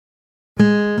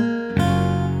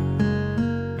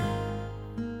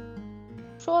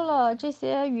说了这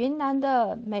些云南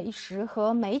的美食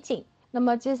和美景，那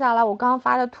么接下来我刚刚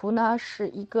发的图呢，是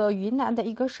一个云南的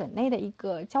一个省内的一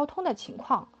个交通的情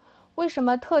况。为什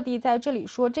么特地在这里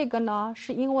说这个呢？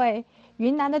是因为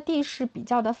云南的地势比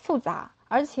较的复杂，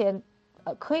而且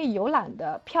可以游览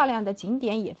的漂亮的景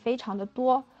点也非常的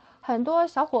多。很多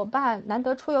小伙伴难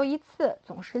得出游一次，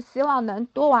总是希望能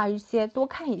多玩一些，多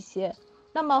看一些。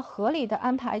那么合理的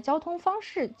安排交通方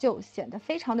式就显得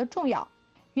非常的重要。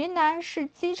云南是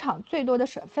机场最多的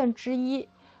省份之一，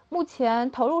目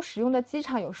前投入使用的机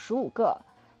场有15个，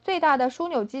最大的枢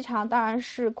纽机场当然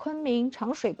是昆明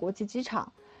长水国际机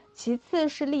场，其次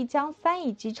是丽江三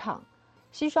义机场，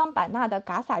西双版纳的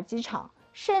嘎洒机场，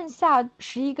剩下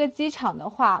11个机场的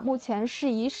话，目前是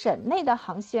以省内的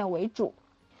航线为主，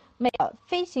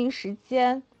飞行时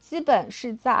间基本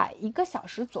是在1个小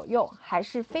时左右，还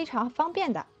是非常方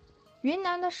便的。云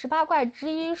南的18怪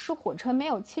之一是火车没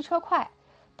有汽车快，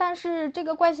但是这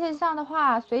个怪现象的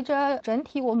话，随着整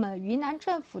体我们云南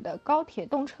政府的高铁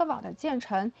动车网的建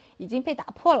成，已经被打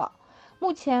破了。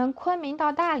目前昆明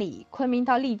到大理、昆明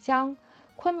到丽江、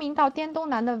昆明到滇东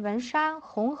南的文山、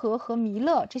红河和弥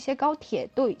勒这些高铁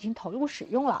都已经投入使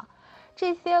用了。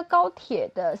这些高铁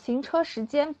的行车时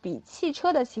间比汽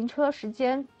车的行车时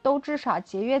间都至少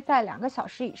节约在2个小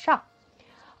时以上。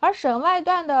而省外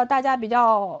段的大家比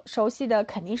较熟悉的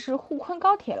肯定是沪昆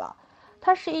高铁了，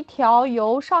它是一条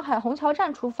由上海虹桥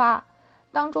站出发，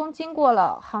当中经过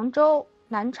了杭州、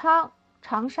南昌、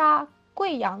长沙、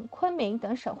贵阳、昆明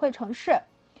等省会城市。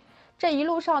这一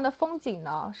路上的风景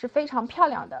呢是非常漂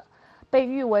亮的，被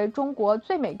誉为中国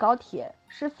最美高铁，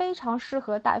是非常适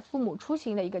合带父母出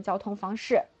行的一个交通方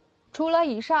式。除了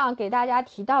以上给大家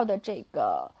提到的这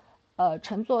个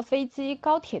乘坐飞机、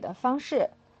高铁的方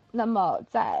式，那么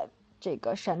在这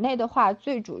个省内的话，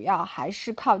最主要还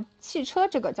是靠汽车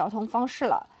这个交通方式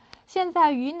了。现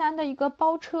在云南的一个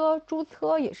包车、租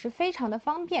车也是非常的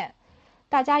方便，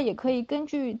大家也可以根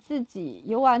据自己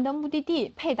游玩的目的地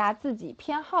配搭自己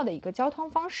偏好的一个交通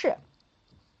方式。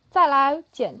再来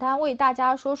简单为大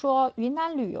家说说云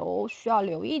南旅游需要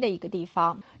留意的一个地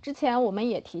方。之前我们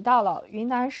也提到了，云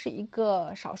南是一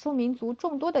个少数民族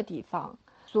众多的地方，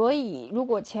所以如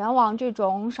果前往这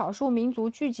种少数民族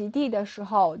聚集地的时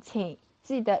候，请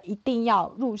记得一定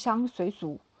要入乡随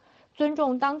俗，尊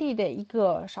重当地的一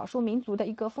个少数民族的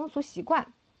一个风俗习惯。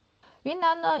云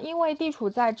南呢，因为地处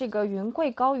在这个云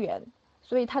贵高原，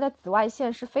所以它的紫外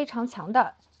线是非常强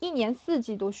的，一年四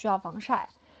季都需要防晒，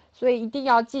所以一定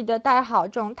要记得带好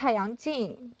这种太阳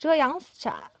镜、遮阳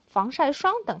伞、防晒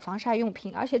霜等防晒用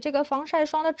品，而且这个防晒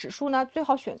霜的指数呢，最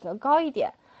好选择高一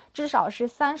点，至少是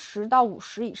30到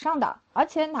50以上的，而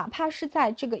且哪怕是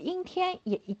在这个阴天，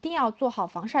也一定要做好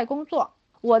防晒工作。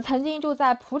我曾经就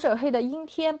在普者黑的阴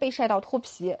天被晒到脱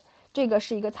皮，这个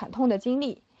是一个惨痛的经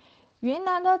历。云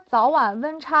南的早晚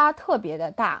温差特别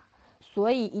的大，所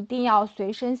以一定要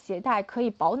随身携带可以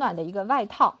保暖的一个外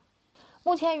套。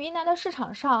目前云南的市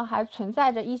场上还存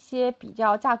在着一些比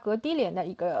较价格低廉的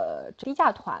一个低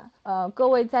价团，各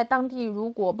位在当地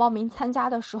如果报名参加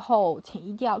的时候，请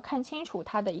一定要看清楚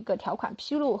它的一个条款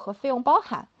披露和费用包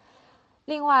含。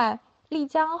另外，丽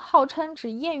江号称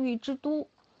是艳遇之都，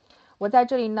我在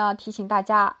这里呢提醒大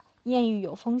家，艳遇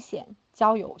有风险，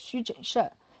交友需谨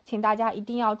慎，请大家一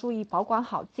定要注意保管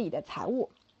好自己的财物。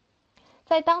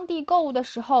在当地购物的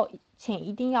时候，请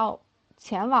一定要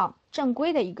前往正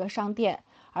规的一个商店，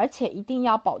而且一定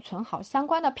要保存好相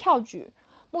关的票据。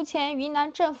目前云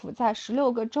南政府在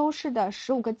16个州市的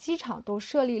15个机场都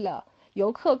设立了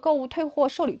游客购物退货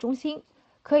受理中心，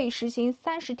可以实行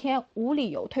30天无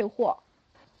理由退货。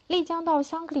丽江到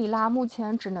香格里拉目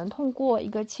前只能通过一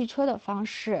个汽车的方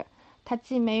式，它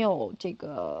既没有这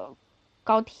个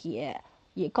高铁，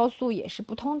也高速也是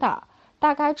不通的，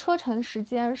大概车程时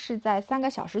间是在3个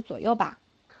小时左右吧。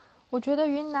我觉得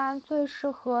云南最适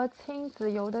合亲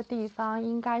子游的地方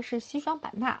应该是西双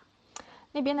版纳，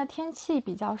那边的天气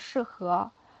比较适合，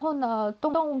然后呢，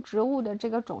动物植物的这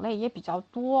个种类也比较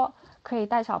多，可以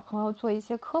带小朋友做一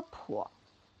些科普。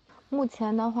目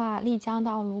前的话，丽江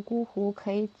到泸沽湖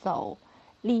可以走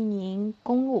丽宁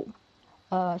公路，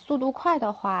速度快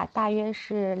的话，大约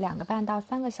是2个半到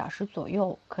3个小时左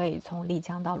右，可以从丽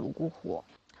江到泸沽湖。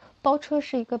包车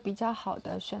是一个比较好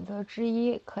的选择之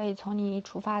一，可以从你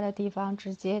出发的地方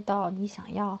直接到你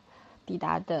想要抵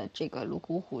达的这个泸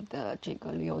沽湖的这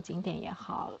个旅游景点也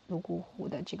好，泸沽湖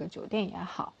的这个酒店也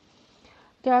好。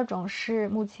第二种是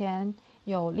目前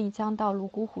有丽江到泸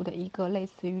沽湖的一个类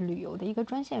似于旅游的一个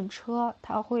专线车，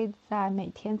它会在每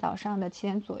天早上的7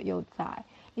点左右在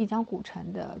丽江古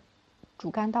城的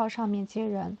主干道上面接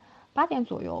人，8点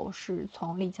左右是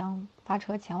从丽江发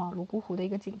车前往泸沽湖的一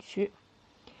个景区。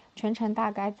全程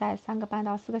大概在3个半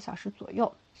到4个小时左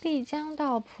右。丽江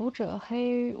到普者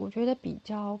黑，我觉得比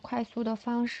较快速的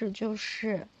方式就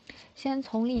是先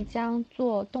从丽江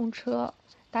坐动车，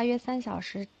大约3小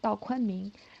时到昆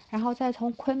明，然后再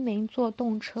从昆明坐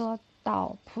动车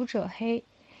到普者黑，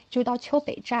就到丘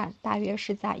北站，大约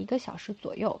是在1个小时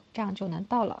左右，这样就能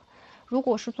到了。如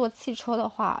果是坐汽车的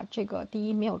话，这个第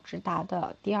一没有直达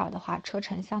的，第二的话车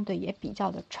程相对也比较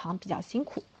的长，比较辛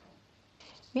苦。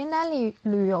云南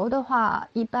旅游的话，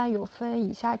一般有分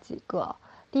以下几个。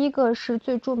第一个是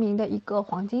最著名的一个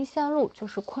黄金线路，就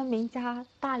是昆明加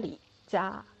大理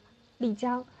加丽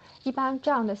江。一般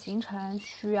这样的行程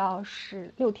需要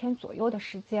是6天左右的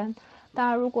时间。当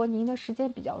然，如果您的时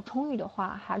间比较充裕的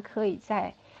话，还可以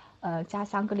再加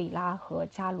香格里拉和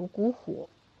加泸沽湖。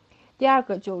第二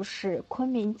个就是昆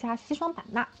明加西双版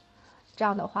纳，这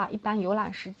样的话，一般游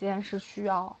览时间是需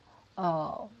要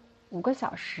5个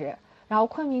小时。然后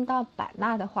昆明到版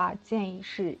纳的话，建议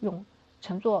是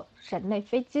乘坐省内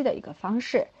飞机的一个方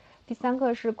式。第三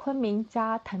个是昆明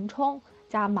加腾冲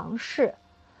加芒市，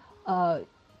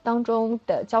当中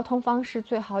的交通方式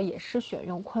最好也是选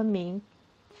用昆明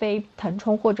飞腾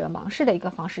冲或者芒市的一个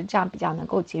方式，这样比较能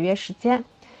够节约时间。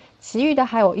其余的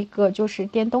还有一个就是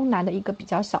滇东南的一个比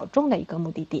较小众的一个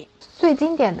目的地，最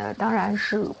经典的当然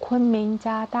是昆明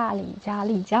加大理加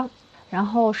丽江。然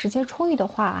后时间充裕的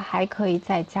话，还可以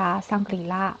再加香格里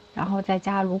拉，然后再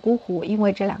加泸沽湖，因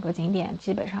为这2个景点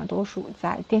基本上都属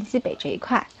在滇西北这一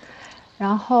块。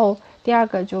然后第二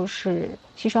个就是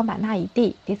西双版纳一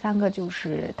地，第三个就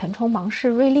是腾冲芒市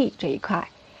瑞丽这一块，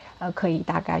可以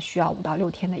大概需要5到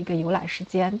6天的一个游览时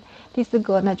间。第四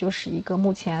个呢，就是一个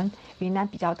目前云南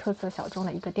比较特色小众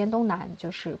的一个滇东南，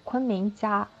就是昆明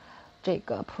加这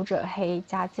个普者黑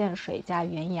加建水加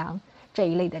元阳这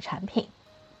一类的产品。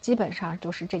基本上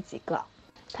就是这几个。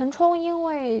腾冲因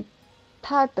为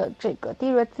它的这个地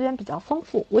热资源比较丰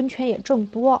富，温泉也众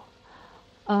多，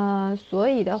所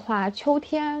以的话，秋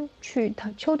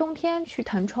冬天去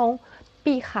腾冲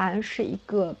避寒是一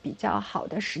个比较好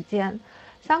的时间。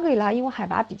香格里拉因为海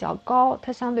拔比较高，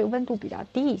它相对温度比较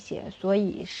低一些，所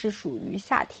以是属于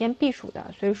夏天避暑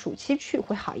的，所以暑期去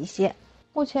会好一些。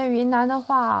目前云南的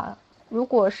话，如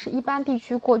果是一般地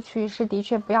区过去是的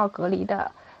确不要隔离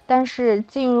的。但是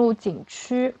进入景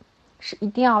区是一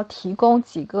定要提供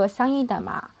几个相应的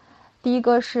码，第一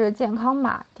个是健康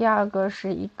码，第二个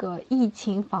是一个疫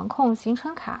情防控行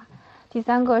程卡，第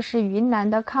三个是云南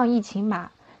的抗疫情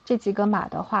码。这几个码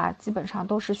的话，基本上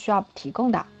都是需要提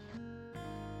供的。